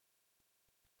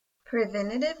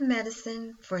Preventative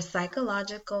Medicine for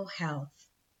Psychological Health.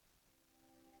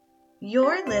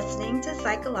 You're listening to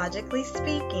Psychologically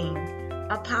Speaking,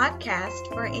 a podcast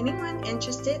for anyone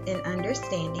interested in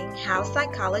understanding how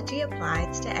psychology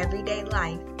applies to everyday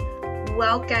life.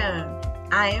 Welcome!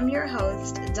 I am your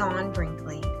host, Dawn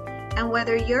Brinkley, and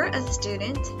whether you're a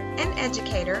student, an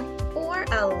educator, or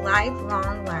a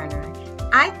lifelong learner,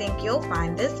 I think you'll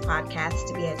find this podcast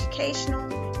to be educational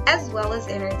as well as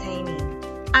entertaining.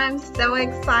 I'm so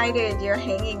excited you're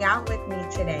hanging out with me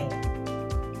today.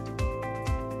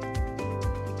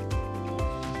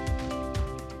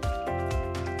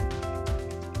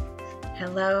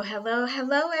 Hello,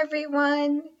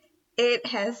 everyone. It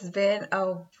has been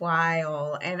a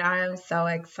while, and I'm so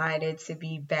excited to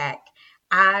be back.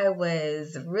 I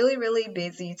was really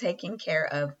busy taking care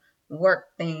of work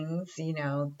things,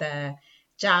 the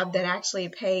job that actually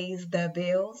pays the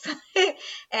bills.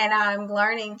 And I'm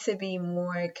learning to be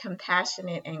more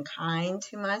compassionate and kind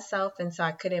to myself. And so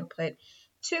I couldn't put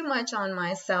too much on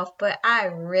myself, but I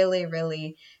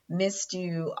really missed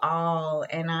you all.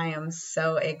 And I am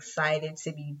so excited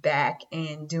to be back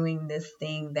and doing this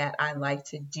thing that I like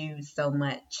to do so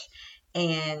much.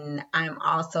 And I'm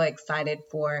also excited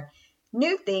for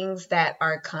new things that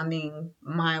are coming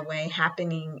my way,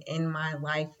 happening in my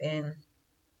life, and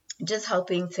just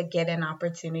hoping to get an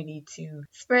opportunity to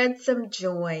spread some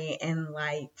joy and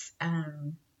light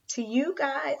to you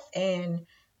guys and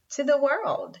to the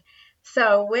world.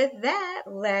 So with that,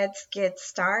 let's get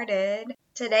started.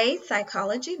 Today's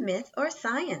psychology myth or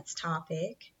science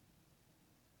topic: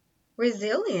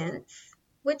 resilience,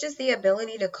 which is the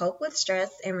ability to cope with stress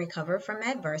and recover from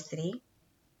adversity,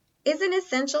 is an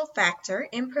essential factor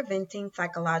in preventing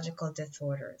psychological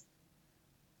disorders.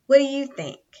 What do you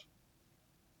think?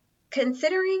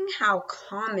 Considering how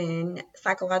common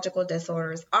psychological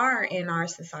disorders are in our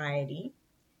society,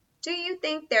 do you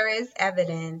think there is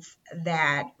evidence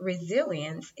that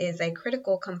resilience is a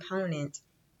critical component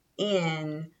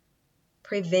in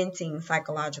preventing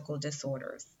psychological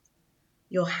disorders?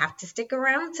 You'll have to stick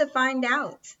around to find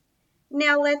out.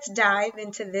 Now let's dive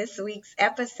into this week's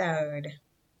episode.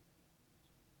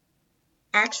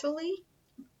 Actually,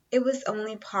 it was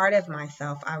only part of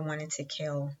myself I wanted to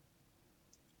kill.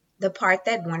 The part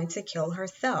that wanted to kill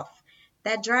herself,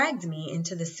 that dragged me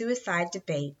into the suicide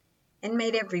debate and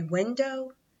made every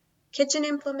window, kitchen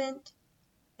implement,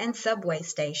 and subway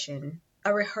station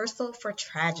a rehearsal for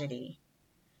tragedy.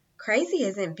 Crazy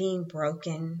isn't being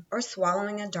broken or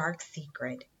swallowing a dark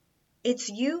secret. It's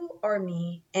you or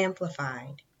me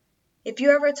amplified. If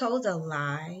you ever told a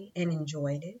lie and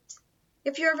enjoyed it,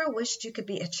 if you ever wished you could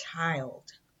be a child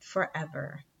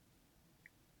forever.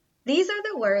 These are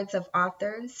the words of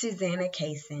author Susanna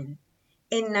Kaysen.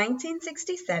 In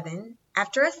 1967,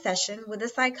 after a session with a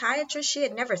psychiatrist she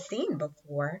had never seen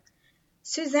before,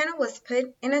 Susanna was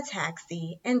put in a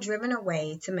taxi and driven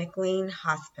away to McLean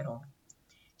Hospital.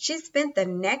 She spent the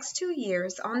next 2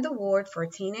 years on the ward for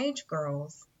teenage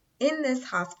girls in this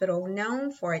hospital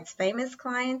known for its famous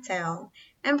clientele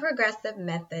and progressive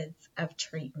methods of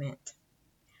treatment.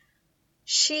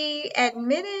 She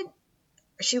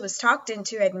was talked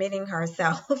into admitting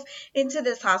herself into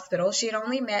this hospital. She had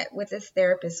only met with this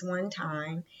therapist one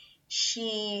time.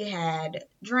 She had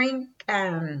drank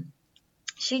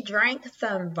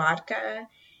some vodka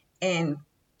and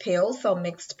pills, so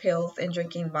mixed pills and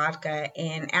drinking vodka.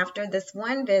 And after this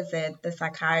one visit, the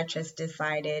psychiatrist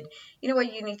decided, you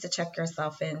need to check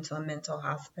yourself into a mental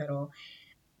hospital.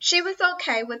 She was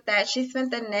okay with that. She spent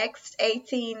the next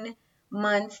 18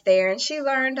 months there, and she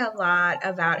learned a lot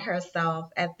about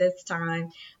herself at this time.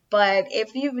 But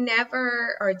if you've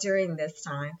never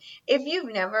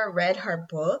read her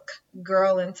book,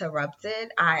 Girl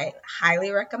Interrupted, I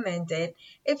highly recommend it.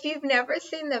 If you've never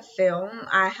seen the film,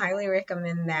 I highly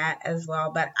recommend that as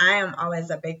well. But I am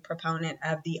always a big proponent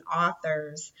of the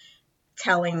authors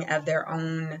telling of their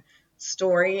own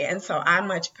story, and so I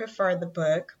much prefer the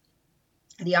book.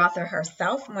 The author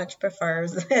herself much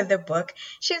prefers the book.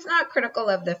 She's not critical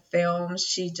of the film.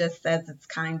 She just says it's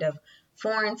kind of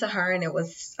foreign to her, and it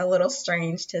was a little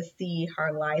strange to see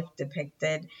her life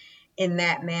depicted in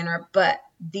that manner. But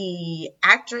the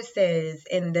actresses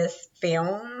in this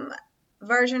film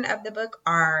version of the book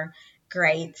are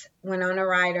great. Winona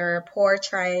Ryder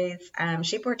portrays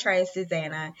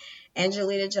Susanna.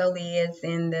 Angelina Jolie is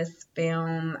in this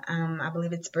film. I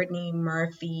believe it's Brittany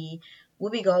Murphy.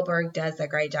 Whoopi Goldberg does a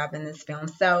great job in this film.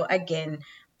 So again,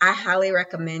 I highly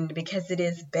recommend, because it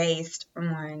is based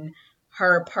on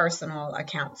her personal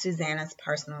account, Susanna's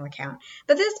personal account.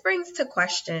 But this brings to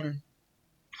question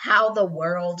how the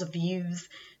world views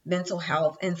mental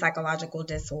health and psychological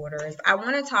disorders. I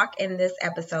want to talk in this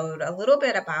episode a little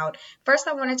bit about, first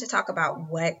I wanted to talk about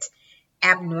what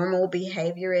abnormal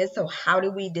behavior is. So how do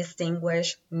we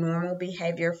distinguish normal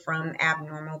behavior from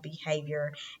abnormal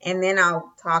behavior? And then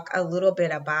I'll talk a little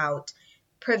bit about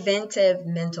preventive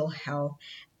mental health.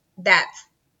 That's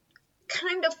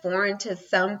kind of foreign to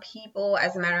some people.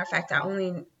 As a matter of fact, I've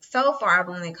only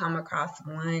come across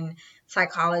one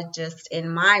psychologist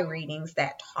in my readings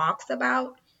that talks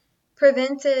about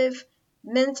preventive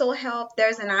mental health.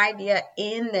 There's an idea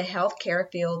in the healthcare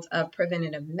field of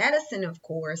preventative medicine, of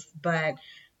course, but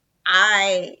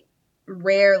I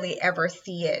rarely ever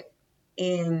see it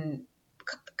in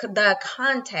the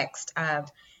context of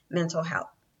mental health.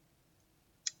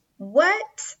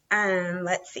 Let's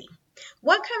see.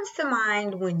 What comes to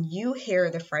mind when you hear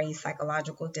the phrase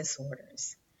psychological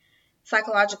disorders?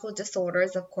 Psychological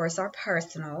disorders, of course, are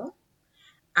personal.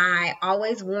 I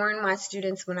always warn my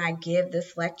students when I give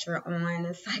this lecture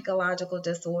on psychological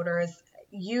disorders,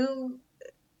 you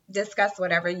discuss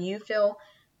whatever you feel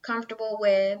comfortable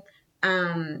with.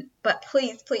 But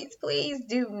please, please, please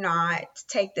do not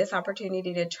take this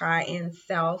opportunity to try and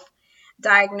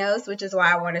self-diagnose, which is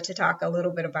why I wanted to talk a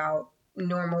little bit about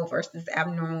normal versus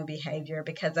abnormal behavior,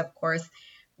 because of course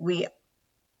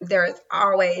there's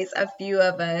always a few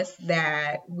of us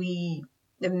that we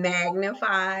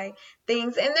magnify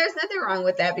things, and there's nothing wrong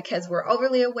with that because we're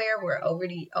overly aware, we're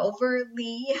overly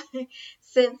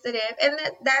sensitive, and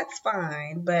that's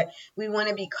fine, but we want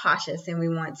to be cautious and we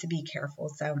want to be careful.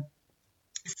 So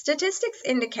statistics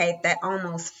indicate that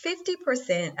almost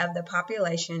 50% of the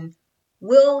population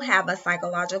will have a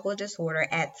psychological disorder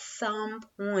at some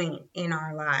point in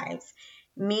our lives,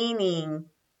 meaning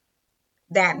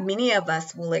that many of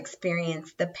us will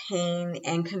experience the pain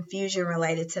and confusion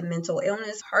related to mental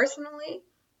illness personally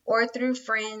or through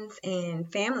friends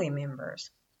and family members.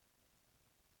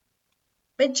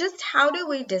 But just how do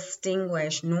we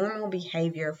distinguish normal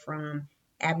behavior from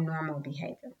abnormal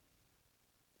behavior?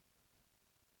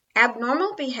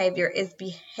 Abnormal behavior is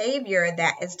behavior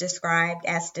that is described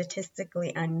as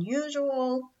statistically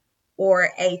unusual or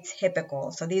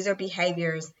atypical. So these are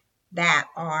behaviors that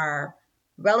are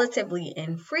relatively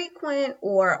infrequent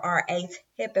or are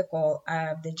atypical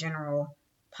of the general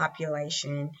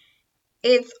population.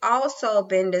 It's also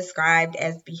been described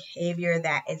as behavior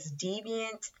that is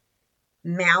deviant,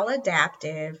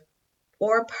 maladaptive,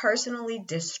 or personally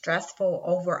distressful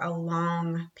over a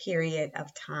long period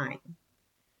of time.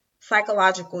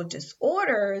 Psychological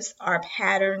disorders are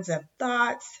patterns of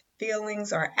thoughts,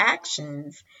 feelings, or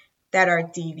actions that are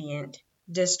deviant,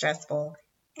 distressful,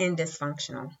 and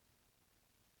dysfunctional.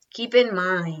 Keep in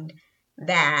mind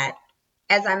that,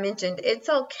 as I mentioned, it's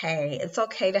okay. It's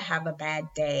okay to have a bad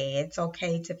day. It's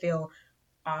okay to feel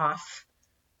off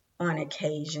on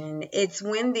occasion. It's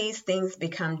when these things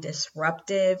become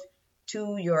disruptive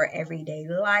to your everyday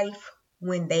life,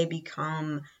 when they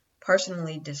become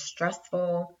personally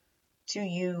distressful to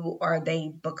you, or they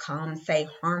become, say,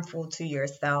 harmful to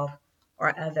yourself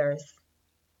or others.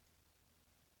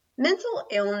 Mental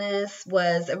illness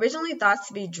was originally thought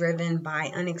to be driven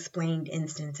by unexplained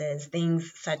instances,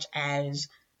 things such as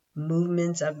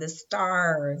movements of the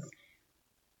stars,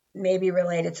 maybe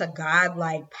related to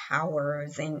godlike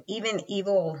powers, and even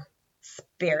evil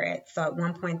spirits. So at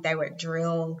one point they would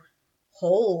drill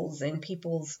holes in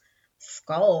people's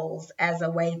skulls as a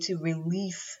way to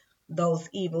release those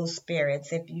evil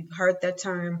spirits. If you've heard the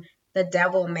term, the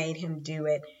devil made him do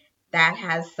it, that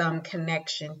has some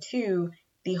connection to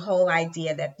the whole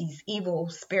idea that these evil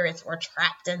spirits were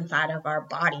trapped inside of our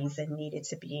bodies and needed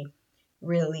to be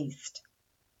released.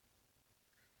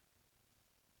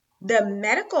 The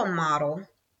medical model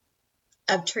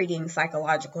of treating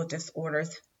psychological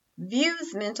disorders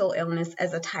views mental illness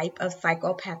as a type of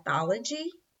psychopathology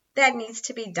that needs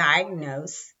to be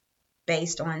diagnosed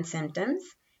based on symptoms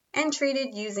and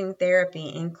treated using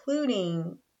therapy,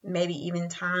 including maybe even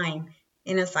time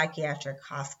in a psychiatric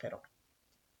hospital.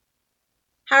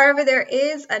 However, there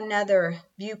is another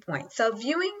viewpoint. So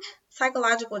viewing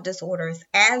psychological disorders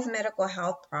as medical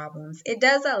health problems, it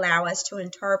does allow us to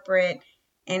interpret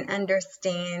and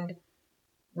understand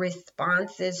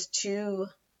responses to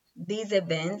these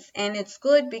events. And it's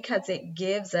good because it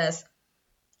gives us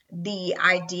the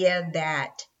idea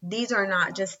that these are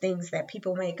not just things that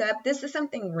people make up. This is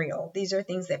something real. These are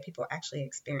things that people actually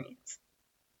experience.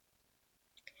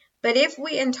 But if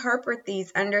we interpret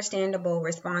these understandable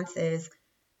responses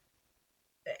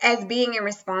as being in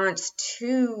response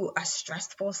to a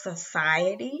stressful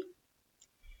society,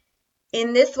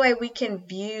 in this way we can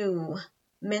view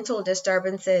mental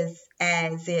disturbances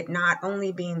as it not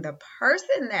only being the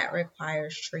person that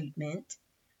requires treatment,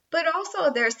 but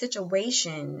also their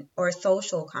situation or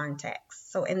social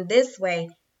context. So in this way,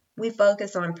 we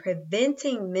focus on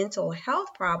preventing mental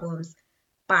health problems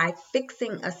by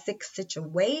fixing a sick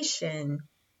situation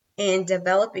and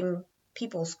developing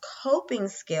people's coping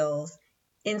skills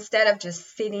instead of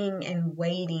just sitting and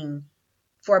waiting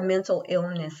for mental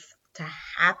illness to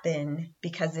happen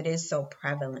because it is so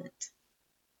prevalent.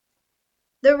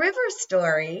 The river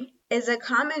story is a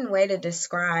common way to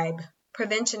describe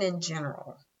prevention in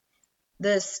general.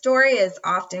 The story is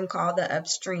often called the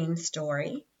upstream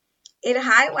story. It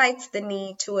highlights the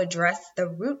need to address the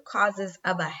root causes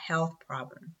of a health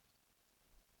problem.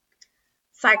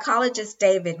 Psychologist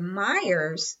David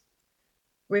Myers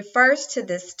refers to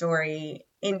this story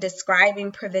in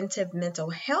describing preventive mental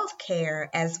health care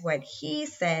as what he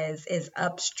says is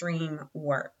upstream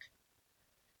work.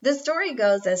 The story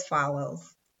goes as follows.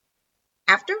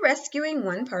 After rescuing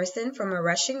one person from a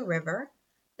rushing river,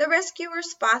 the rescuer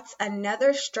spots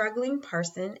another struggling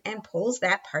person and pulls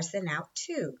that person out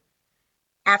too.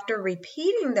 After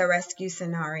repeating the rescue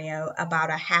scenario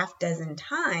about a half dozen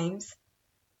times,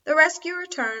 the rescuer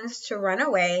turns to run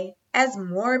away as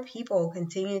more people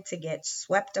continue to get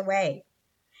swept away.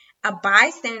 A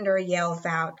bystander yells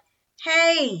out,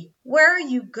 "Hey, where are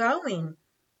you going?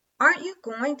 Aren't you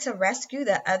going to rescue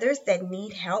the others that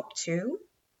need help too?"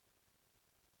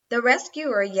 The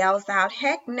rescuer yells out,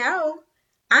 "Heck no,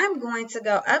 I'm going to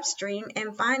go upstream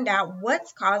and find out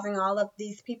what's causing all of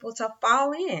these people to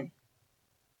fall in."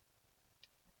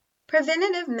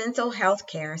 Preventative mental health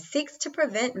care seeks to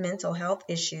prevent mental health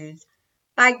issues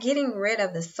by getting rid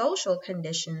of the social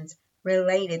conditions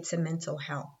related to mental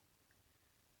health.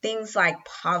 Things like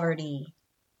poverty,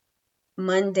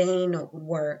 mundane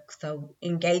work, so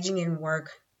engaging in work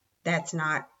that's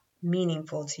not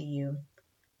meaningful to you,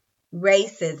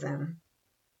 racism,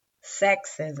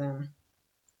 sexism,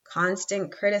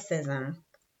 constant criticism.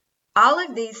 All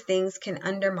of these things can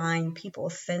undermine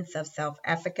people's sense of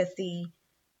self-efficacy,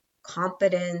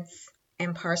 competence,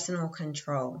 and personal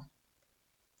control.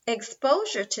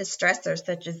 Exposure to stressors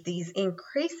such as these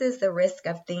increases the risk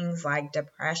of things like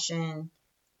depression,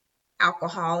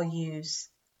 alcohol use,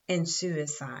 and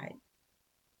suicide.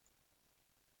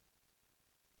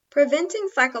 Preventing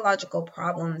psychological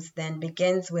problems then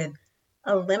begins with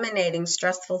eliminating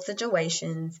stressful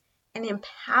situations and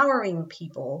empowering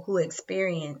people who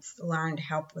experience learned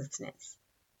helplessness.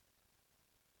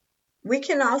 We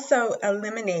can also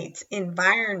eliminate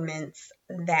environments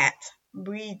that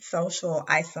breed social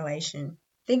isolation.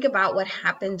 Think about what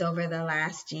happened over the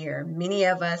last year. Many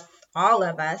of us, all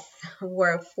of us,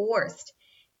 were forced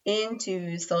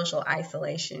into social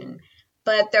isolation.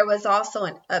 But there was also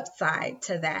an upside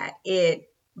to that. It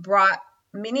brought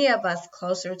many of us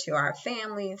closer to our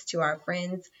families, to our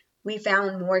friends. We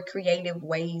found more creative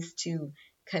ways to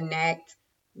connect.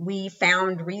 We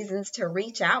found reasons to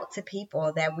reach out to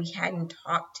people that we hadn't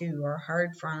talked to or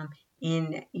heard from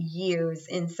in years.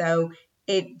 And so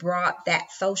it brought that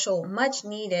much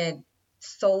needed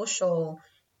social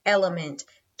element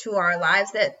to our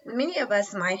lives that many of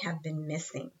us might have been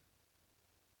missing.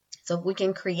 So if we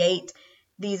can create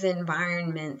these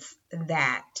environments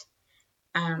that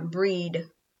breed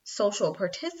social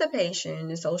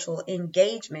participation, social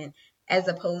engagement, as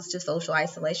opposed to social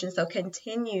isolation. So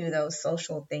continue those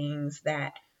social things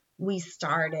that we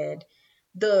started.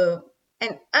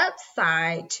 An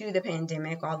upside to the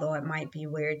pandemic, although it might be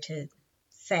weird to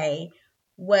say,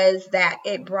 was that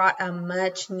it brought a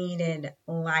much needed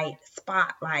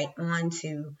spotlight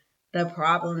onto the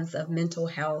problems of mental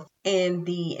health and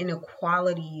the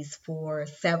inequalities for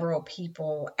several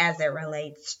people as it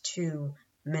relates to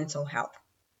mental health.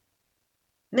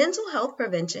 Mental health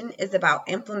prevention is about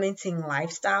implementing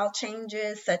lifestyle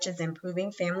changes such as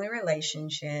improving family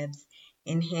relationships,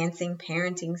 enhancing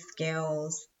parenting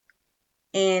skills,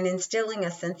 and instilling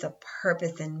a sense of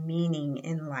purpose and meaning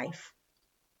in life.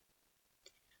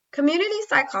 Community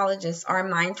psychologists are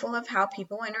mindful of how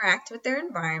people interact with their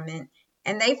environment,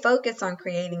 and they focus on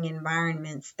creating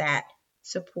environments that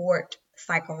support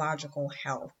psychological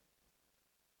health.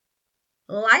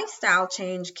 Lifestyle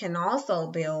change can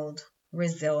also build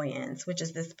resilience, which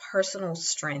is this personal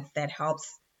strength that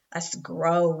helps us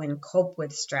grow and cope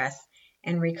with stress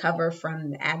and recover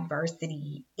from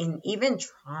adversity and even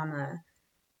trauma.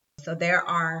 So there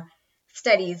are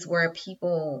studies where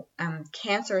people,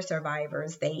 cancer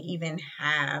survivors, they even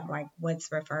have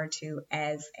what's referred to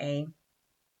as a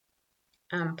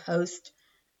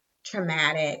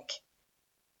post-traumatic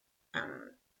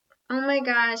oh my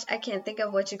gosh, I can't think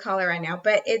of what you call it right now,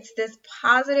 but it's this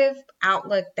positive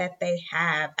outlook that they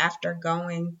have after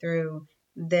going through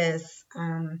this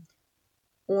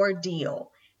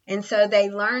ordeal. And so they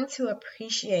learn to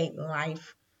appreciate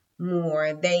life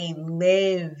more. They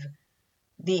live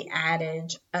the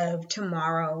adage of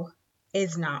tomorrow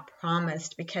is not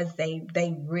promised because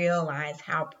they realize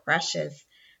how precious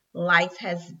life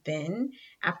has been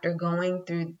after going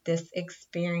through this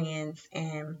experience,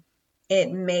 and it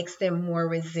makes them more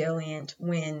resilient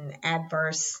when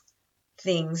adverse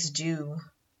things do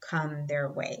come their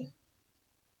way.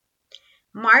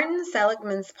 Martin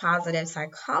Seligman's positive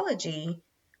psychology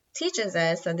teaches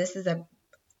us, so this is a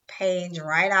page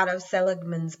right out of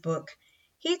Seligman's book,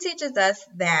 he teaches us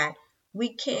that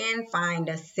we can find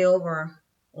a silver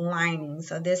lining.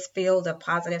 So this field of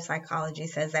positive psychology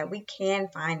says that we can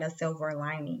find a silver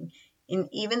lining in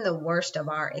even the worst of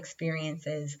our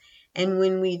experiences. And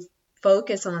when we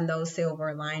focus on those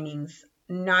silver linings,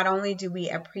 not only do we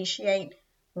appreciate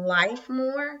life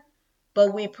more,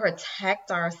 but we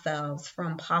protect ourselves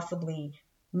from possibly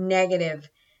negative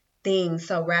things.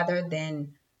 So rather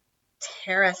than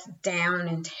tear us down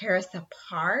and tear us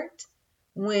apart,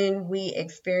 when we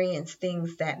experience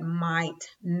things that might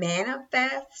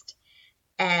manifest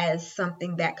as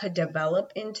something that could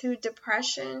develop into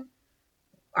depression,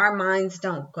 our minds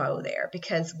don't go there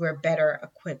because we're better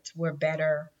equipped, we're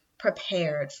better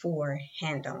prepared for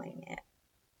handling it.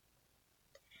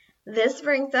 This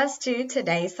brings us to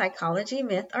today's psychology,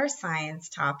 myth, or science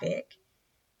topic.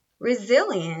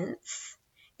 Resilience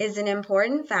is an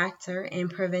important factor in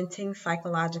preventing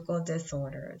psychological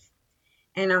disorders.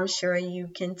 And I'm sure you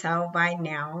can tell by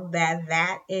now that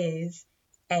that is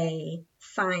a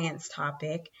science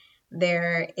topic.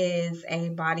 There is a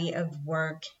body of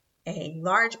work, a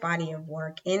large body of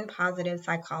work in positive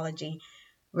psychology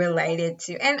related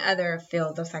to, and other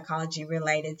fields of psychology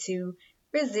related to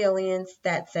resilience,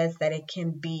 that says that it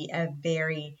can be a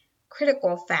very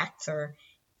critical factor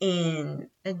in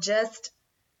just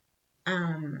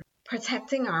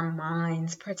protecting our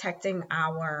minds, protecting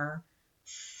our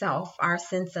self, our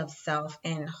sense of self,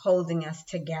 and holding us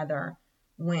together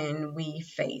when we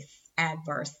face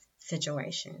adverse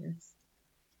situations.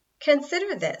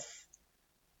 Consider this.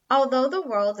 Although the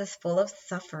world is full of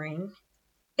suffering,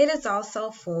 it is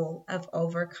also full of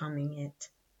overcoming it.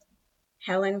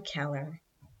 Helen Keller.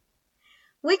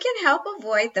 We can help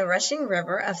avoid the rushing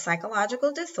river of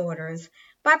psychological disorders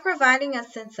by providing a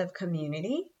sense of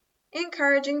community,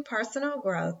 encouraging personal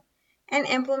growth, and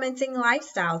implementing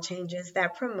lifestyle changes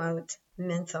that promote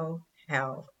mental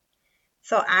health.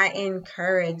 So I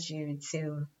encourage you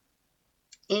to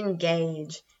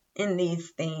engage in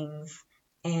these things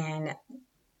and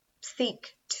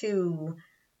seek to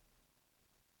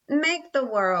make the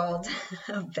world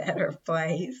a better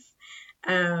place.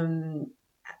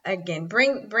 Again,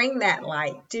 bring that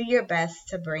light. Do your best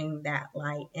to bring that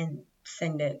light and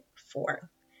send it forth.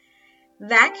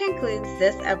 That concludes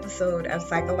this episode of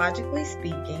Psychologically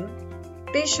Speaking.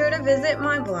 Be sure to visit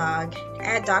my blog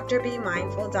at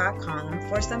drbmindful.com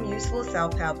for some useful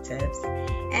self-help tips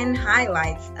and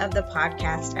highlights of the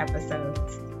podcast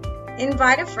episodes.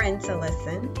 Invite a friend to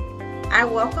listen. I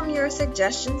welcome your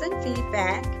suggestions and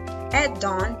feedback at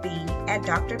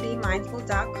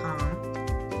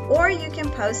dawnb@drbmindful.com, or you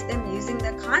can post them using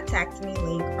the Contact Me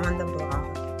link on the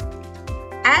blog.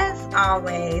 As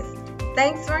always,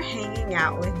 thanks for hanging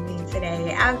out with me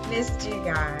today. I've missed you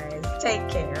guys. Take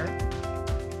care.